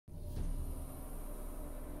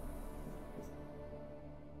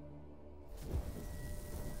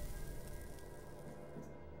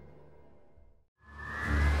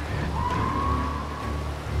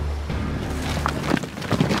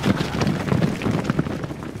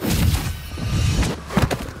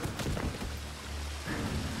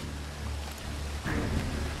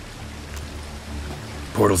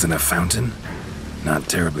portals in a fountain? Not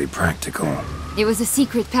terribly practical. It was a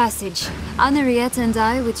secret passage. Henriette and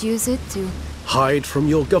I would use it to... hide from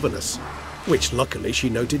your governess, which luckily she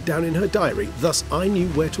noted down in her diary, thus I knew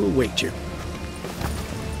where to await you.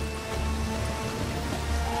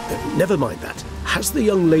 Never mind that. Has the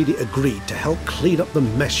young lady agreed to help clean up the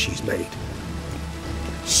mess she's made?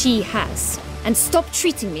 She has. And stop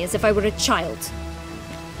treating me as if I were a child.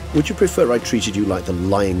 Would you prefer I treated you like the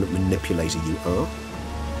lying manipulator you are?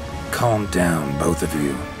 Calm down, both of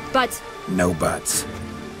you. But... No buts.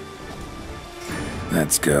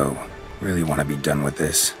 Let's go. Really want to be done with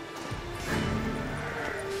this.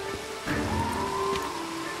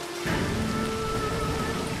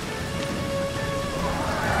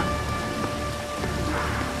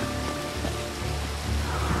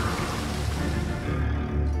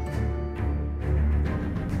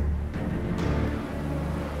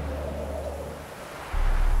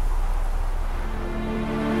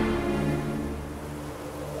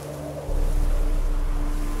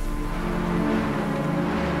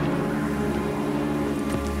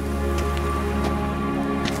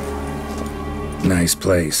 Nice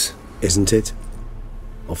place. Isn't it?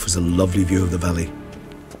 Offers a lovely view of the valley.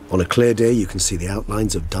 On a clear day, you can see the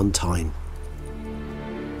outlines of Dun Time.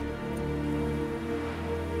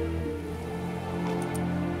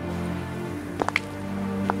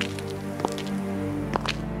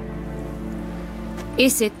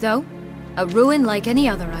 Is it, though? A ruin like any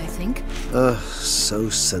other, I think. So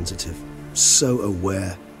sensitive. So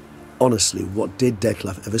aware. Honestly, what did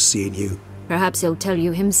Detlef ever see in you? Perhaps he'll tell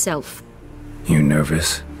you himself. You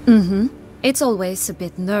nervous? Mm-hmm. It's always a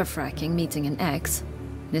bit nerve-wracking meeting an ex.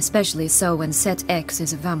 Especially so when said ex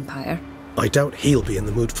is a vampire. I doubt he'll be in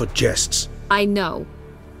the mood for jests. I know.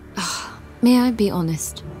 May I be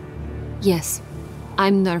honest? Yes,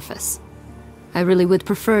 I'm nervous. I really would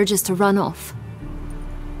prefer just to run off.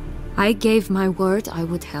 I gave my word I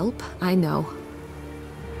would help, I know.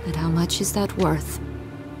 But how much is that worth?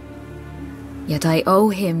 Yet I owe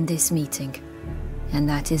him this meeting. And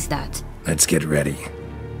that is that. Let's get ready.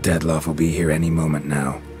 Detlef will be here any moment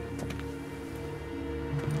now.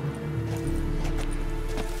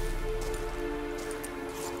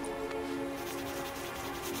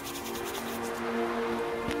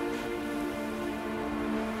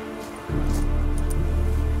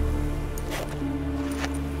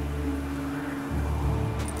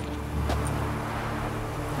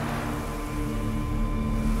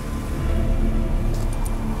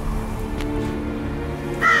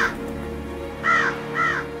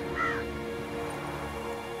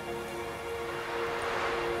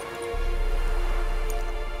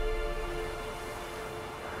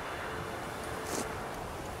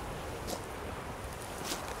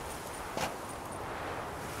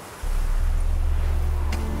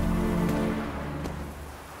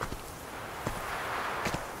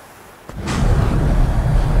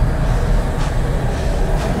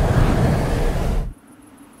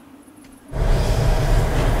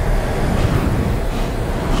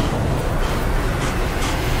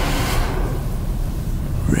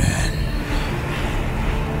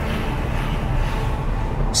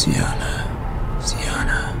 Sienna,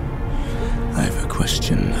 I have a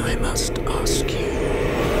question I must ask you.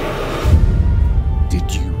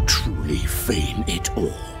 Did you truly feign it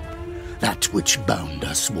all? That which bound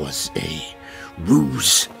us was a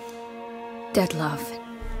ruse? Detlef,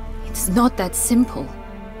 it's not that simple.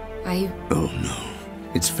 Oh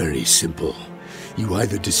no, it's very simple. You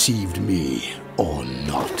either deceived me or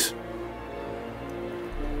not.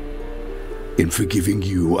 In forgiving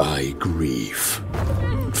you, I grieve.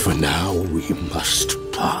 For now, we must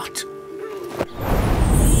part.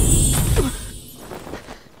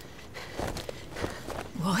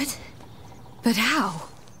 What? But how?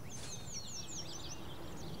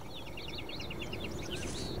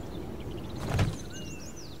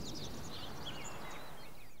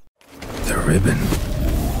 The ribbon.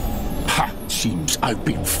 Ha! Seems I've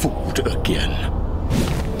been fooled again.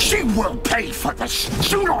 She will pay for this,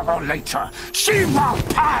 sooner or later. She will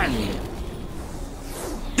pay!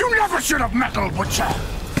 You never should have meddled with her!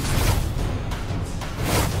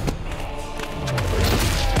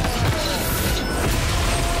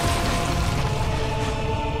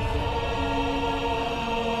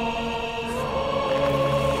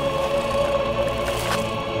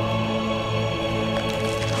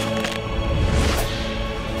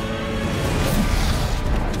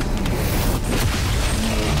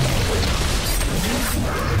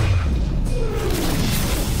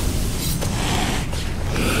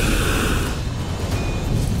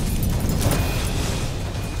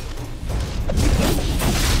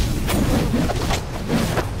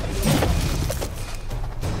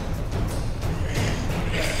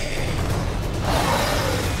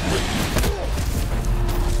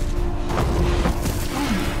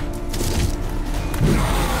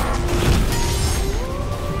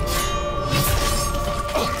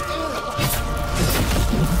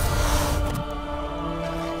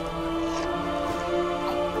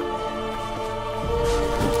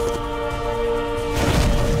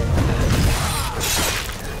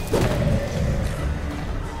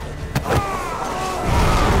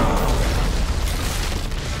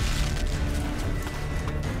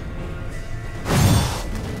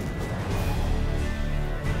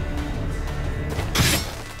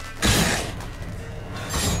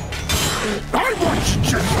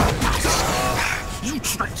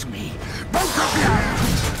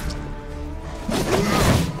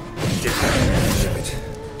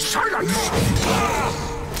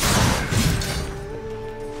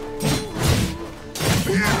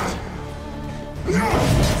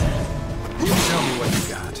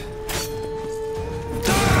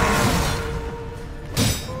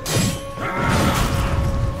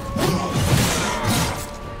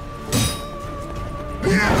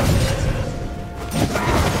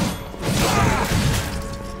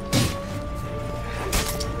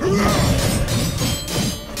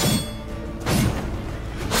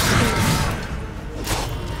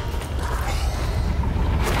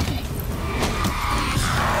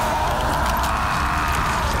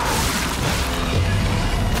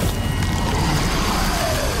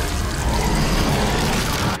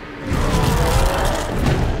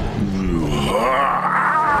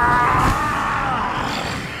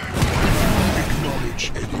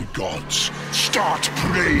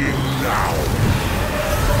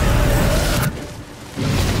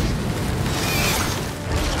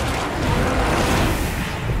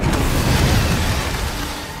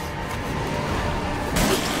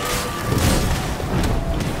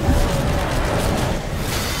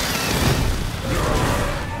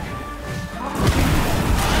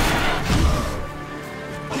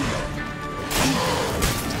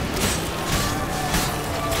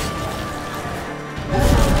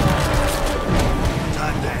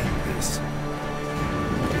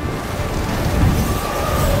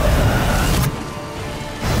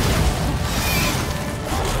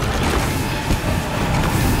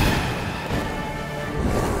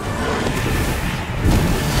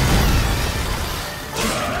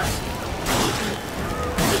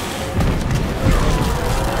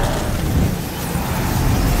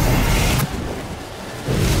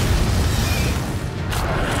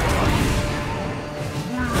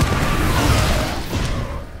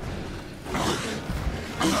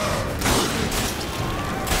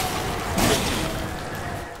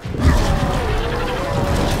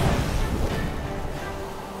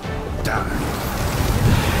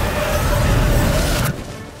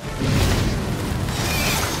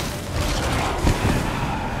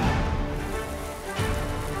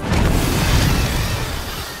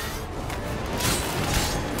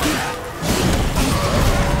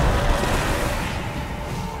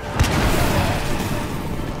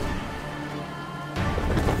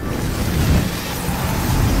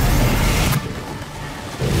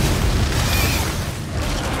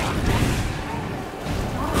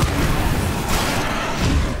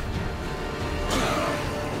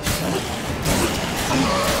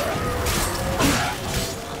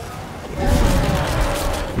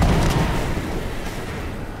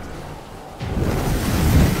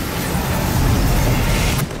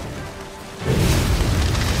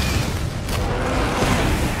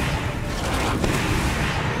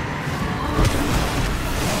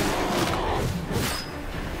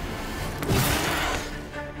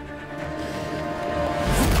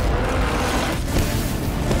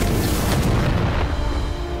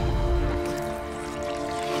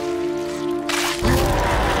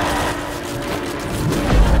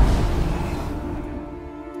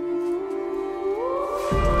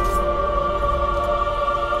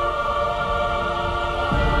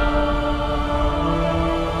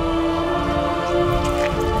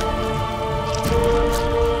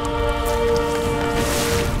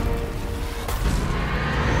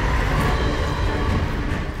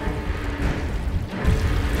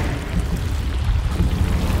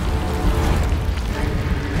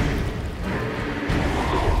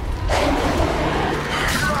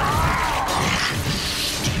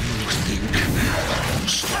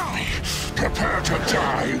 to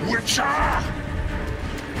die, Witcher!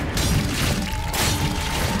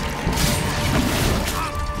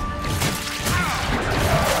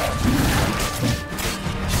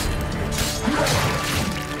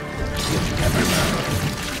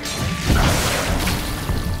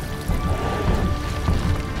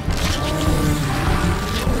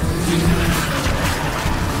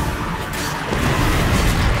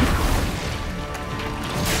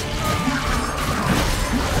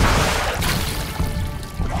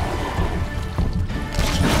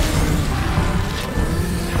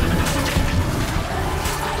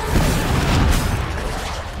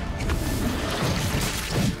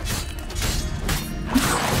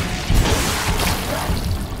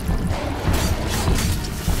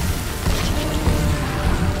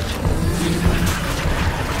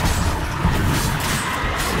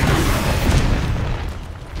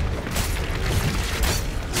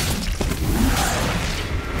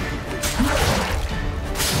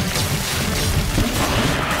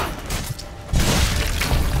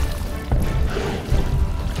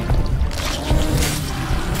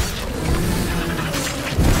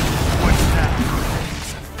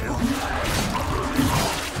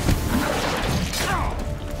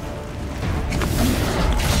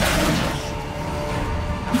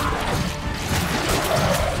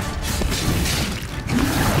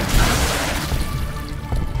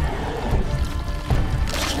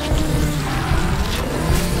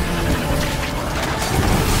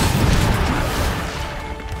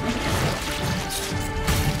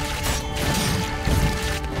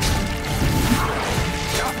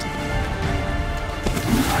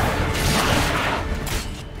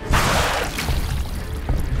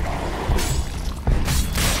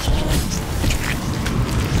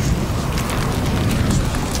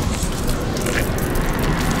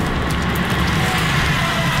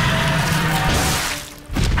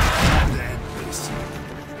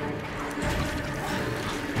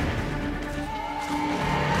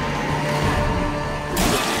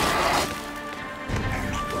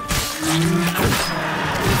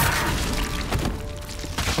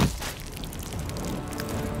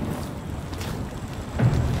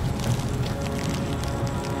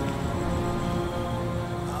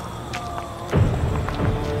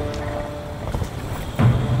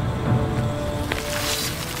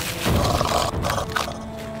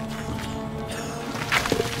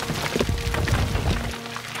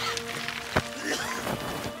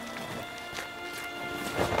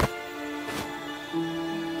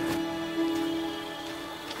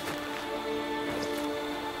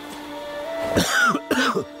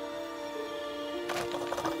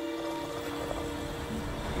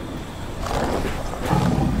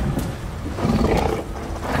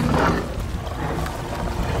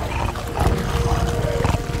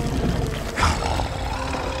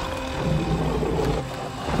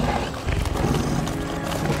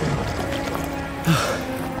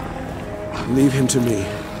 Leave him to me.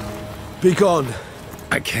 Be gone.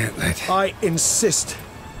 I can't let... I insist.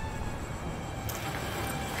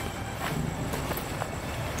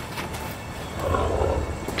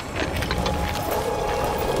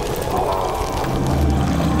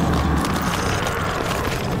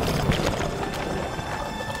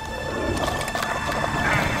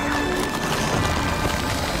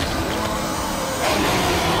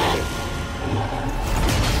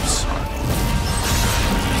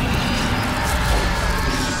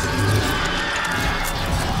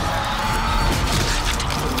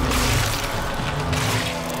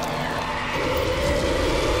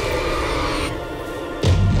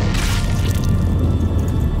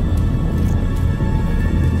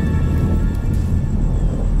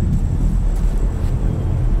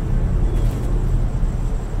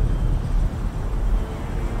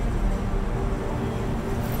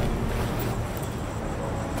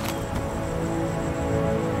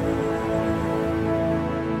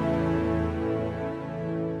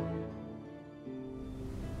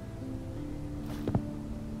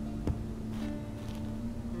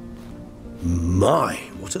 My,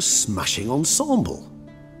 what a smashing ensemble.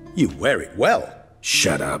 You wear it well.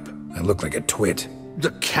 Shut up. I look like a twit. The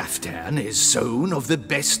caftan is sewn of the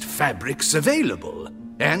best fabrics available,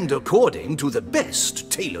 and according to the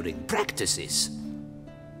best tailoring practices.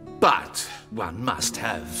 But one must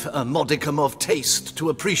have a modicum of taste to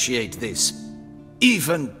appreciate this.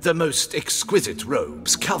 Even the most exquisite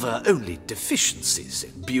robes cover only deficiencies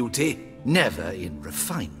in beauty, never in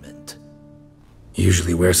refinement.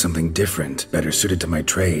 Usually wear something different, better suited to my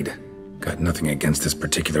trade. Got nothing against this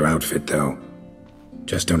particular outfit, though.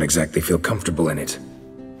 Just don't exactly feel comfortable in it.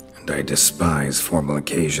 And I despise formal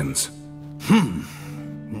occasions.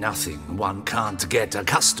 Nothing one can't get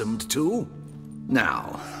accustomed to.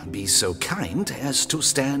 Now, be so kind as to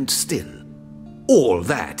stand still. All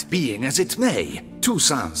that being as it may,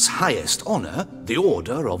 Toussaint's highest honor, the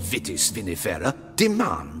Order of Vitis Vinifera,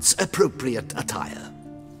 demands appropriate attire.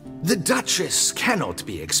 The Duchess cannot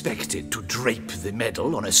be expected to drape the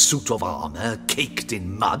medal on a suit of armor caked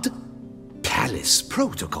in mud. Palace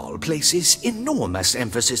protocol places enormous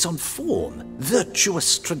emphasis on form,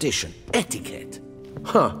 virtuous tradition, etiquette.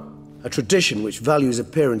 Huh. A tradition which values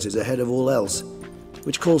appearances ahead of all else,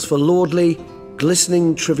 which calls for lordly,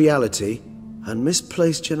 glistening triviality and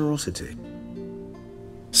misplaced generosity.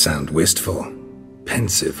 Sound wistful.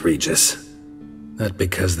 Pensive, Regis. That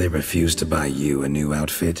because they refuse to buy you a new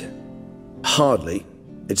outfit? Hardly.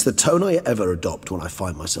 It's the tone I ever adopt when I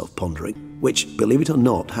find myself pondering, which, believe it or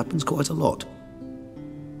not, happens quite a lot.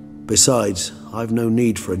 Besides, I've no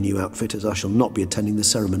need for a new outfit as I shall not be attending the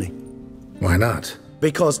ceremony. Why not?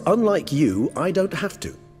 Because unlike you, I don't have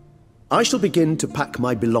to. I shall begin to pack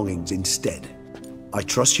my belongings instead. I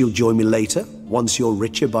trust you'll join me later, once you're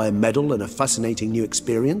richer by a medal and a fascinating new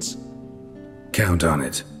experience? Count on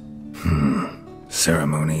it.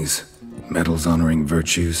 Ceremonies, medals honoring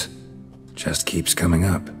virtues, just keeps coming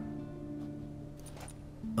up.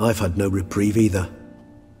 I've had no reprieve either.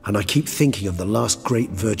 And I keep thinking of the last great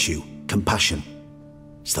virtue, compassion.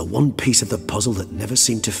 It's the one piece of the puzzle that never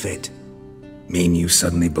seemed to fit. Mean you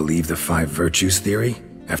suddenly believe the 5 virtues theory,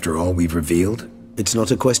 after all we've revealed? It's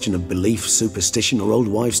not a question of belief, superstition, or old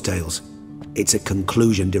wives' tales. It's a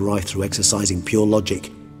conclusion derived through exercising pure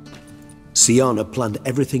logic. Syanna planned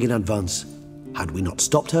everything in advance. Had we not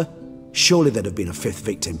stopped her, surely there'd have been a 5th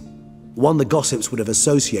victim. One the gossips would have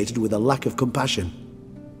associated with a lack of compassion.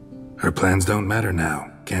 Her plans don't matter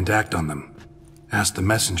now. Can't act on them. Ask the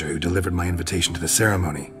messenger who delivered my invitation to the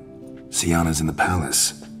ceremony. Syanna's in the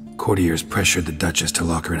palace. Courtiers pressured the Duchess to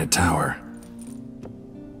lock her in a tower.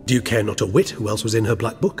 Do you care not a whit who else was in her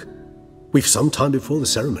black book? We've some time before the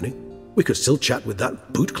ceremony. We could still chat with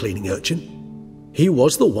that boot-cleaning urchin. He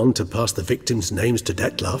was the one to pass the victims' names to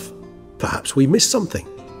Detlef. Perhaps we missed something.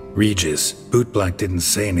 Regis, Bootblack didn't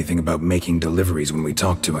say anything about making deliveries when we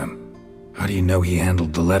talked to him. How do you know he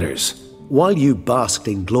handled the letters? While you basked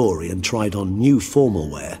in glory and tried on new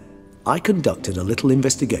formal wear, I conducted a little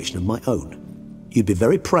investigation of my own. You'd be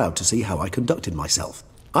very proud to see how I conducted myself.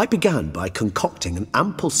 I began by concocting an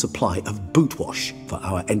ample supply of boot wash for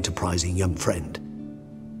our enterprising young friend.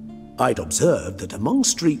 I'd observed that among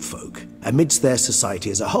street folk, amidst their society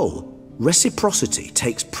as a whole, reciprocity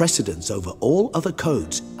takes precedence over all other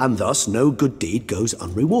codes, and thus no good deed goes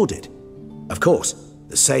unrewarded. Of course,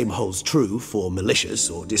 the same holds true for malicious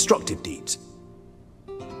or destructive deeds.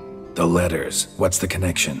 The letters, what's the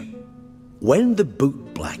connection? When the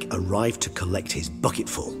bootblack arrived to collect his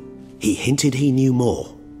bucketful, he hinted he knew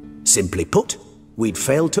more. Simply put, we'd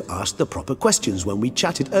failed to ask the proper questions when we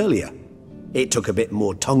chatted earlier. It took a bit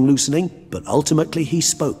more tongue-loosening, but ultimately he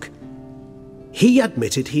spoke. He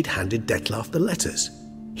admitted he'd handed Detlef the letters.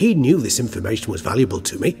 He knew this information was valuable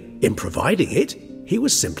to me. In providing it, he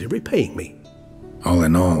was simply repaying me. All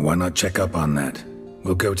in all, why not check up on that?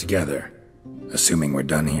 We'll go together, assuming we're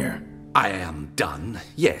done here. I am done,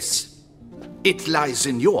 yes. It lies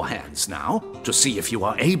in your hands now to see if you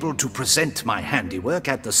are able to present my handiwork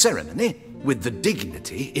at the ceremony with the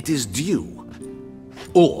dignity it is due.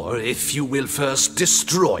 Or if you will first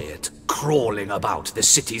destroy it, crawling about the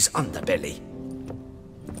city's underbelly.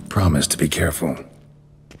 Promise to be careful.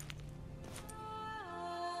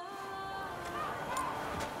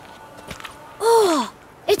 Oh,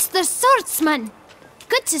 it's the swordsman.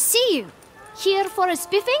 Good to see you. Here for a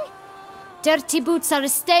spiffing? Dirty boots are a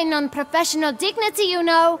stain on professional dignity, you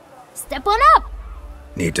know. Step on up.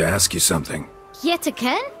 Need to ask you something. Yet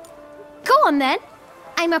again? Go on then.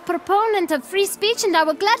 I'm a proponent of free speech and I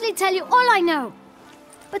will gladly tell you all I know.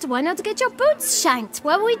 But why not get your boots shanked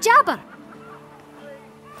while we jabber?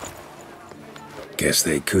 Guess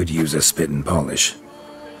they could use a spit and polish.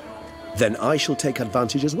 Then I shall take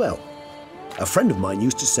advantage as well. A friend of mine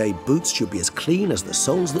used to say boots should be as clean as the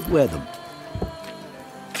soles that wear them.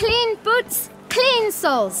 Clean boots, clean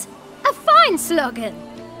soles. A fine slogan.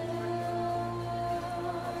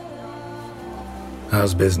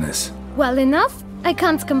 How's business? Well enough. I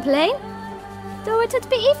can't complain. Though it'd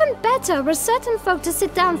be even better were certain folk to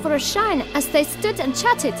sit down for a shine as they stood and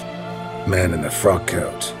chatted. Man in the frock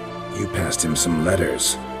coat. You passed him some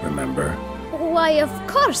letters, remember? Why, of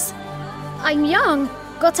course. I'm young,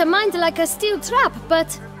 got a mind like a steel trap,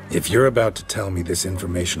 but... If you're about to tell me this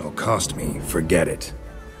information will cost me, forget it.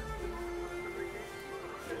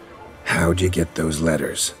 How'd you get those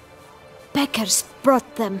letters? Beckers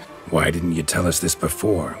brought them. Why didn't you tell us this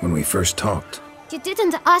before, when we first talked? You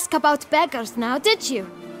didn't ask about beggars now, did you?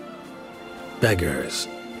 Beggars.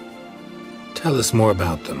 Tell us more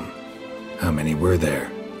about them. How many were there?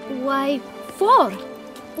 Why, 4.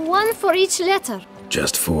 1 for each letter.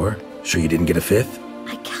 Just 4? Sure you didn't get a 5th?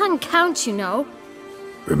 I can't count, you know.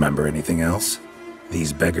 Remember anything else?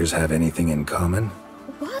 These beggars have anything in common?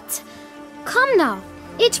 What? Come now.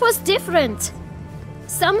 Each was different.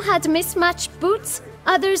 Some had mismatched boots,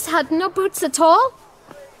 others had no boots at all.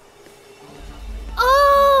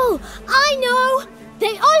 Oh, I know!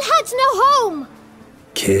 They all had no home!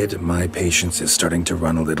 Kid, my patience is starting to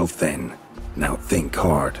run a little thin. Now think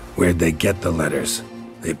hard. Where'd they get the letters?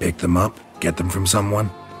 They picked them up? Get them from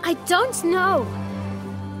someone? I don't know.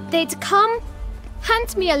 They'd come,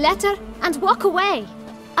 hand me a letter, and walk away.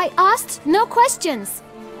 I asked no questions.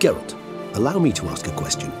 Geralt, allow me to ask a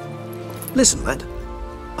question. Listen, lad.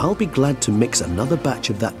 I'll be glad to mix another batch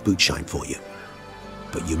of that bootshine for you.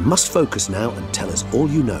 But you must focus now and tell us all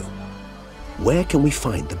you know. Where can we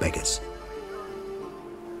find the beggars?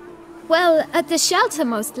 Well, at the shelter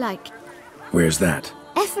most like. Where's that?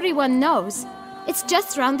 Everyone knows. It's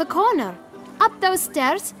just round the corner. Up those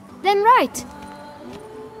stairs, then right.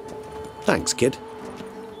 Thanks, kid.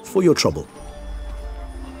 For your trouble.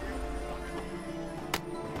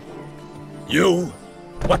 You?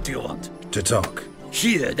 What do you want? To talk.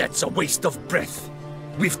 Here, that's a waste of breath.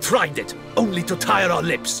 We've tried it, only to tire our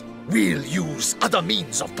lips. We'll use other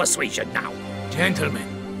means of persuasion now.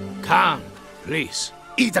 Gentlemen, calm, please.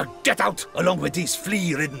 Either get out along with these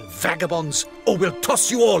flea-ridden vagabonds, or we'll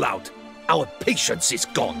toss you all out. Our patience is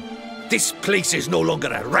gone. This place is no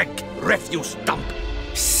longer a rank refuse dump.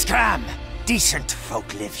 Scram! Decent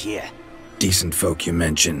folk live here. Decent folk you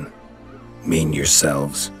mention. Mean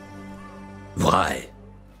yourselves? Why?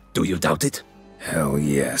 Do you doubt it? Hell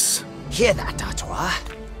yes. Hear that, Artois?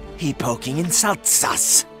 He poking insults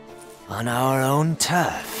us. On our own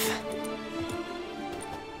turf.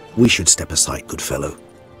 We should step aside, good fellow.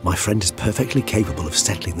 My friend is perfectly capable of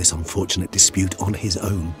settling this unfortunate dispute on his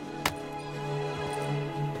own.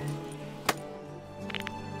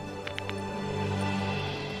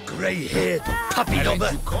 Grey-haired puppy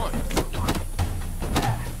lover.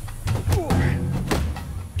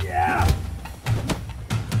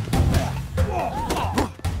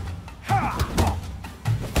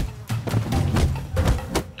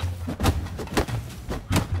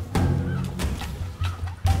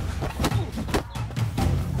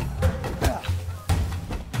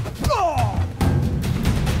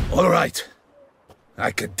 All right.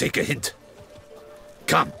 I can take a hint.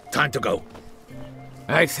 Come, time to go.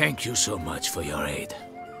 I thank you so much for your aid.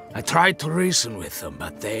 I tried to reason with them,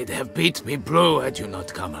 but they'd have beat me blue had you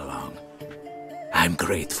not come along. I'm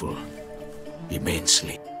grateful.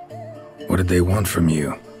 Immensely. What did they want from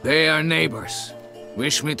you? They are neighbors.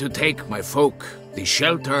 Wish me to take my folk, the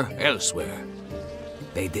shelter, elsewhere.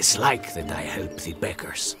 They dislike that I help the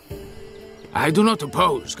beggars. I do not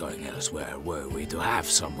oppose going elsewhere, were we to have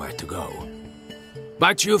somewhere to go.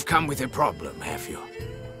 But you've come with a problem, have you?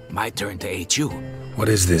 My turn to aid you. What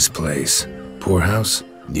is this place? Poorhouse?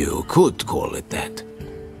 You could call it that.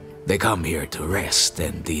 They come here to rest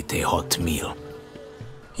and eat a hot meal.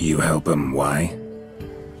 You help them, why?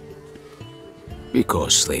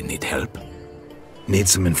 Because they need help. Need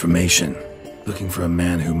some information. Looking for a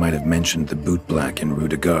man who might have mentioned the bootblack in Rue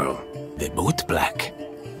de Geralt. The bootblack?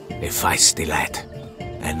 A feisty lad.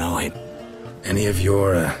 I know him. Any of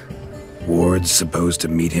your, wards supposed to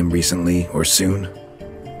meet him recently or soon?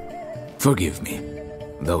 Forgive me.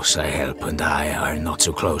 Those I help and I are not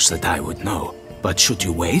so close that I would know. But should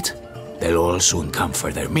you wait, they'll all soon come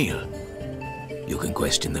for their meal. You can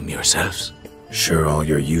question them yourselves. Sure all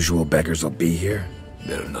your usual beggars will be here?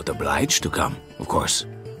 They're not obliged to come, of course.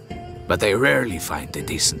 But they rarely find a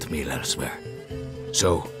decent meal elsewhere.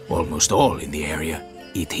 So, almost all in the area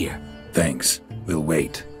eat here. Thanks. We'll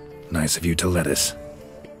wait. Nice of you to let us.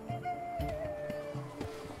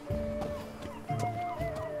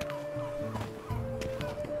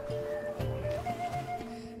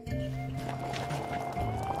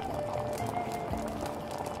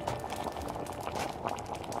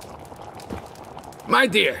 My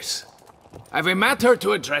dears, I've a matter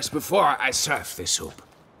to address before I serve the soup.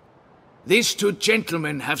 These two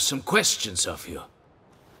gentlemen have some questions of you.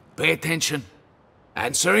 Pay attention.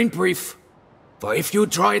 Answer in brief. For if you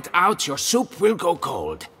draw it out, your soup will go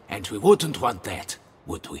cold. And we wouldn't want that,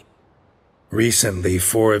 would we? Recently,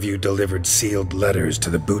 4 of you delivered sealed letters to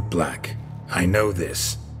the bootblack. I know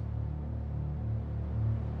this.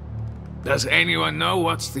 Does anyone know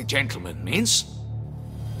what the gentleman means?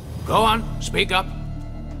 Go on, speak up.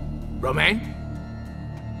 Romain?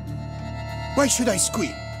 Why should I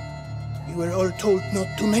squeal? We were all told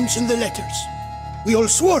not to mention the letters. We all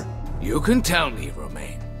swore. You can tell me,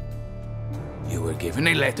 Romain. You were given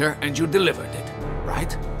a letter and you delivered it,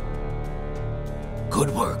 right? Good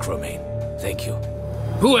work, Romain. Thank you.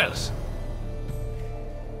 Who else?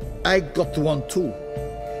 I got one too.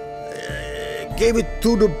 Gave it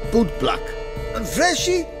to the bootblack. And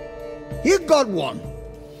Freshy, he got one.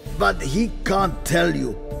 But he can't tell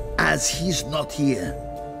you, as he's not here.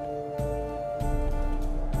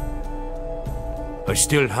 I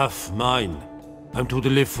still have mine. I'm to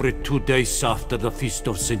deliver it 2 days after the Feast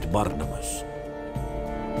of St. Barnabas.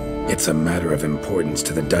 It's a matter of importance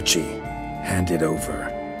to the Duchy. Hand it over,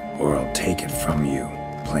 or I'll take it from you,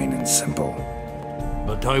 plain and simple.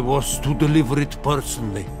 But I was to deliver it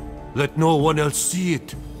personally. Let no one else see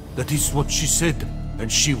it. That is what she said,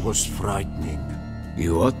 and she was frightening.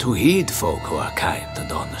 You ought to heed folk who are kind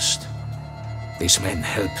and honest. This man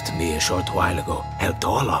helped me a short while ago, helped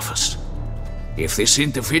all of us. If this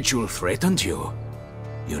individual threatened you,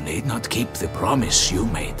 you need not keep the promise you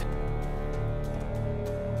made.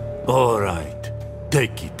 All right,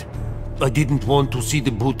 take it. I didn't want to see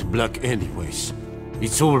the bootblack anyways.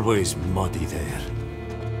 It's always muddy there.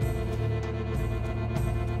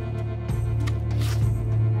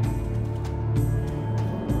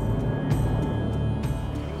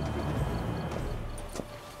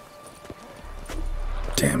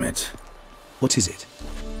 Damn it. What is it?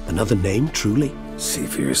 Another name, truly? See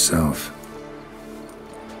for yourself.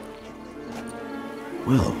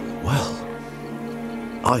 Well.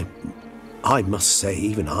 I must say,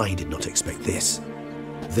 even I did not expect this.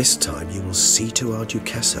 This time you will see to our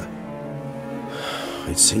Duchessa.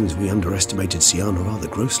 It seems we underestimated Siana rather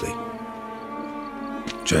grossly.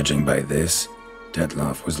 Judging by this,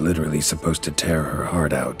 Detloff was literally supposed to tear her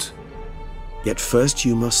heart out. Yet first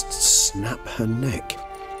you must snap her neck.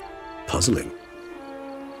 Puzzling.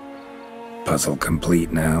 Puzzle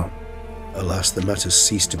complete now. Alas, the matter's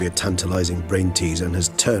ceased to be a tantalizing brain teaser and has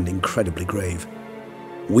turned incredibly grave.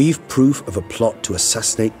 We've proof of a plot to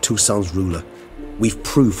assassinate Toussaint's ruler. We've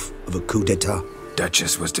proof of a coup d'etat.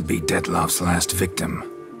 Duchess was to be Detloff's last victim.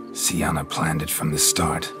 Siana planned it from the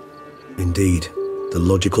start. Indeed. The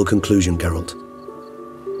logical conclusion, Geralt.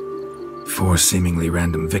 4 seemingly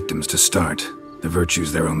random victims to start. The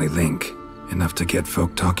virtue's their only link. Enough to get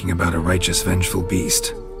folk talking about a righteous, vengeful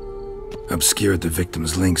beast. Obscured the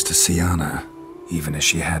victims' links to Siana, even as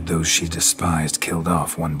she had those she despised killed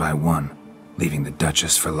off one by one, leaving the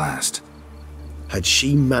Duchess for last. Had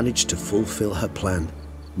she managed to fulfill her plan,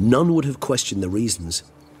 none would have questioned the reasons.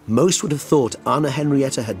 Most would have thought Anna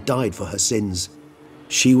Henrietta had died for her sins.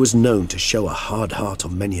 She was known to show a hard heart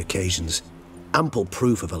on many occasions, ample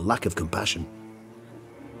proof of a lack of compassion.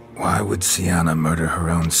 Why would Siana murder her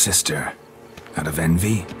own sister? Out of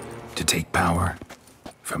envy? To take power?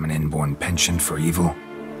 From an inborn penchant for evil?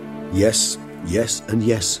 Yes, and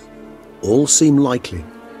yes. All seem likely,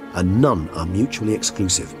 and none are mutually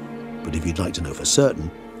exclusive. But if you'd like to know for certain,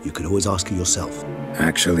 you could always ask her yourself.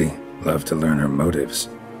 Actually, love to learn her motives.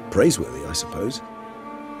 Praiseworthy, I suppose.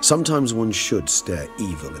 Sometimes one should stare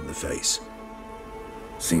evil in the face.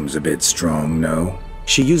 Seems a bit strong, no?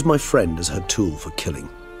 She used my friend as her tool for killing.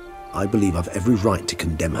 I believe I've every right to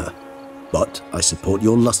condemn her, but I support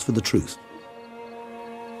your lust for the truth.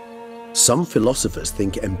 Some philosophers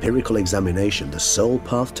think empirical examination the sole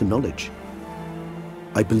path to knowledge.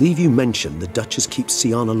 I believe you mentioned the Duchess keeps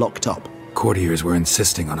Siana locked up. Courtiers were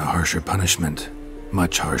insisting on a harsher punishment.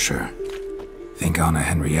 Much harsher. Think Anna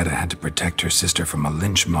Henrietta had to protect her sister from a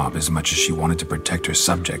lynch mob as much as she wanted to protect her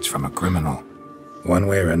subjects from a criminal. One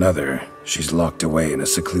way or another, she's locked away in a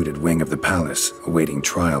secluded wing of the palace, awaiting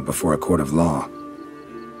trial before a court of law.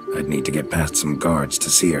 I'd need to get past some guards to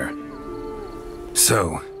see her.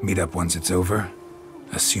 So, meet up once it's over?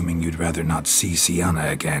 Assuming you'd rather not see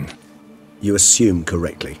Siana again. You assume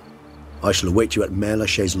correctly. I shall await you at Mare la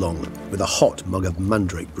Chaise Longue with a hot mug of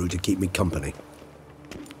mandrake brew to keep me company.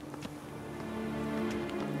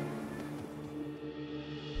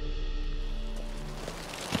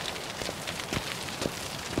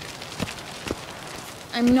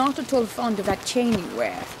 I'm not at all fond of that chain you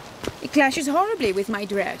wear. It clashes horribly with my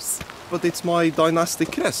dress. But it's my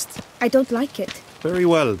dynastic crest. I don't like it. Very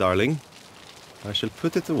well, darling. I shall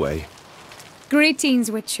put it away.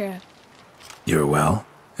 Greetings, Witcher. You're well?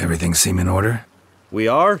 Everything seem in order? We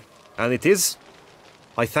are, and it is.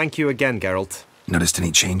 I thank you again, Geralt. Noticed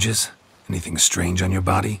any changes? Anything strange on your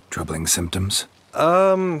body? Troubling symptoms?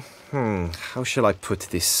 How shall I put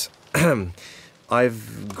this?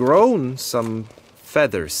 I've grown some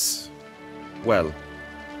feathers. Well,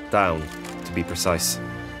 down, to be precise.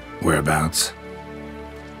 Whereabouts?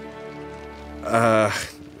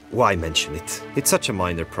 Why mention it? It's such a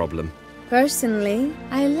minor problem. Personally,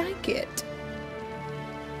 I like it.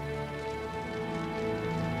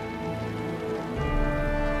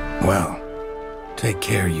 Well, take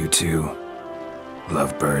care, you two.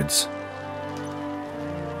 Lovebirds.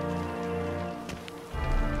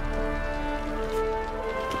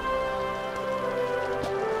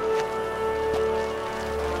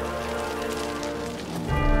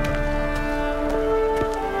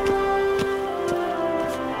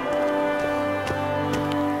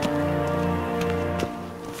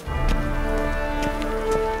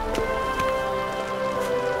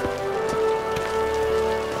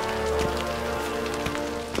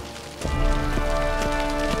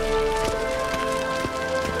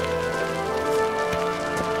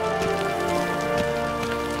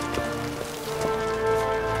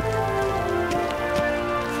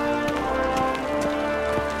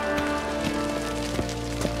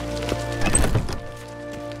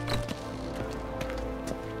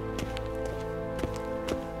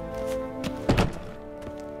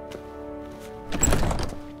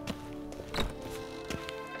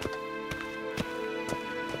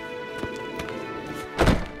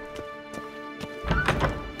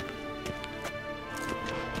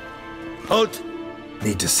 Halt!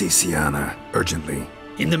 Need to see Sienna, urgently.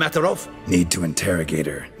 In the matter of? Need to interrogate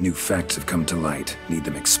her. New facts have come to light. Need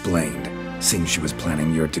them explained. Seems she was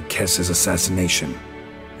planning your Duquesse's assassination.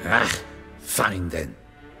 Ah, fine then.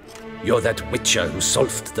 You're that witcher who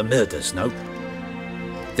solved the murders, no?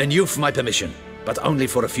 Then you've my permission, but only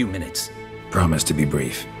for a few minutes. Promise to be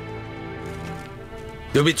brief.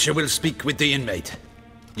 The witcher will speak with the inmate.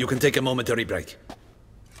 You can take a momentary break.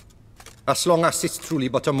 As long as it's truly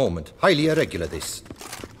but a moment. Highly irregular, this.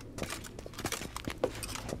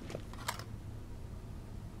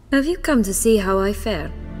 Have you come to see how I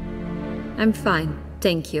fare? I'm fine,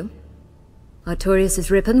 thank you.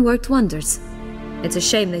 Artorius' ribbon worked wonders. It's a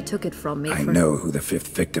shame they took it from me. I know who the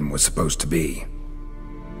fifth victim was supposed to be.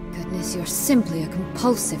 Goodness, you're simply a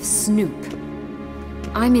compulsive snoop.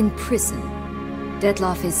 I'm in prison.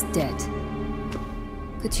 Detlef is dead.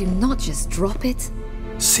 Could you not just drop it?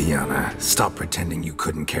 Sienna, stop pretending you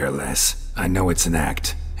couldn't care less. I know it's an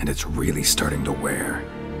act, and it's really starting to wear.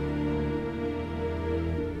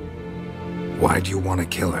 Why do you want to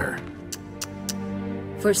kill her?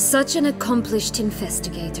 For such an accomplished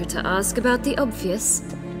investigator to ask about the obvious?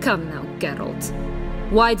 Come now, Geralt.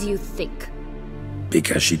 Why do you think?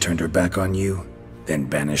 Because she turned her back on you, then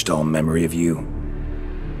banished all memory of you?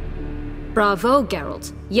 Bravo,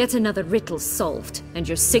 Geralt. Yet another riddle solved, and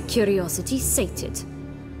your sick curiosity sated.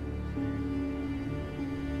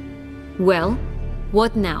 Well,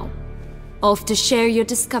 what now? Off to share your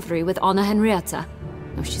discovery with Anna Henrietta?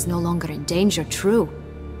 Oh, she's no longer in danger, true.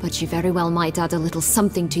 But she very well might add a little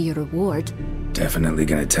something to your reward. Definitely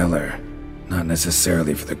gonna tell her. Not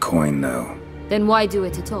necessarily for the coin, though. Then why do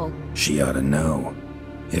it at all? She ought to know.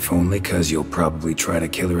 If only 'cause you'll probably try to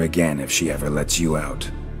kill her again if she ever lets you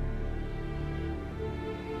out.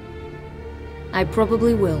 I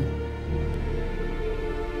probably will.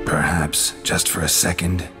 Perhaps, just for a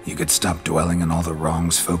second, you could stop dwelling on all the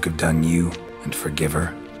wrongs folk have done you, and forgive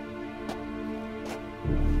her.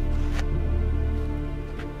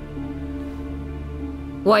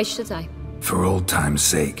 Why should I? For old time's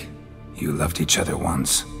sake. You loved each other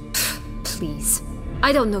once. Please.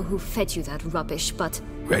 I don't know who fed you that rubbish, but...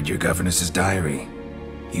 Read your governess's diary.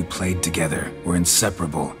 You played together, were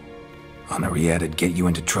inseparable. Henriette'd get you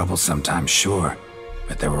into trouble sometimes, sure.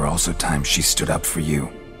 But there were also times she stood up for you.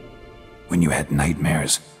 When you had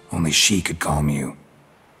nightmares, only she could calm you.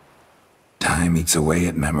 Time eats away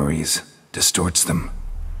at memories, distorts them.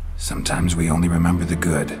 Sometimes we only remember the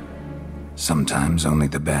good. Sometimes only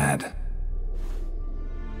the bad.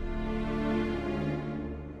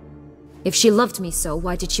 If she loved me so,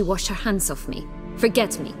 why did she wash her hands off me?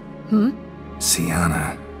 Forget me,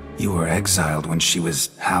 Sienna, you were exiled when she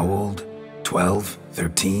was how old? 12?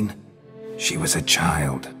 13? She was a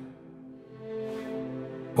child.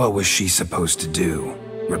 What was she supposed to do?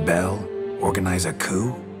 Rebel? Organize a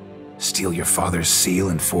coup? Steal your father's seal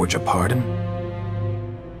and forge a pardon?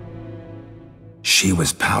 She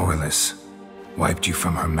was powerless. Wiped you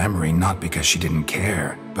from her memory not because she didn't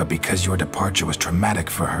care, but because your departure was traumatic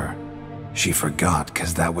for her. She forgot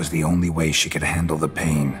because that was the only way she could handle the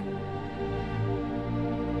pain.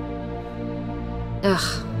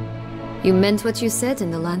 Ugh. You meant what you said in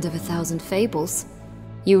the Land of 1,000 Fables.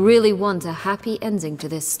 You really want a happy ending to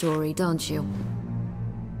this story, don't you?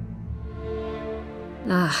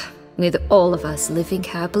 Ah, with all of us living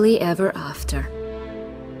happily ever after.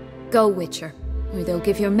 Go, Witcher, or they'll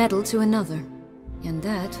give your medal to another. And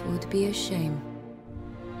that would be a shame.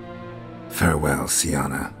 Farewell,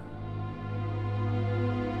 Siana.